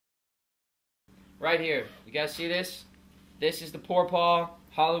right here. You guys see this? This is the Poor Paw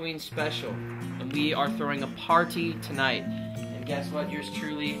Halloween special, and we are throwing a party tonight. And guess what? Yours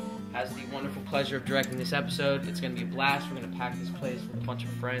truly has the wonderful pleasure of directing this episode. It's going to be a blast. We're going to pack this place with a bunch of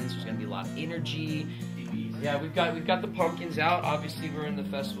friends. There's going to be a lot of energy. Yeah, we've got the pumpkins out. Obviously, we're in the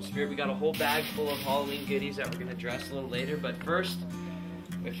festival spirit. We got a whole bag full of Halloween goodies that we're going to dress a little later. But first,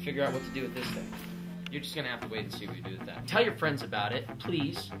 we have to figure out what to do with this thing. You're just going to have to wait and see what we do with that. Tell your friends about it,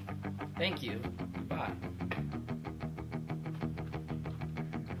 please. Thank you. Goodbye.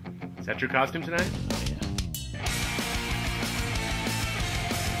 Is that your costume tonight?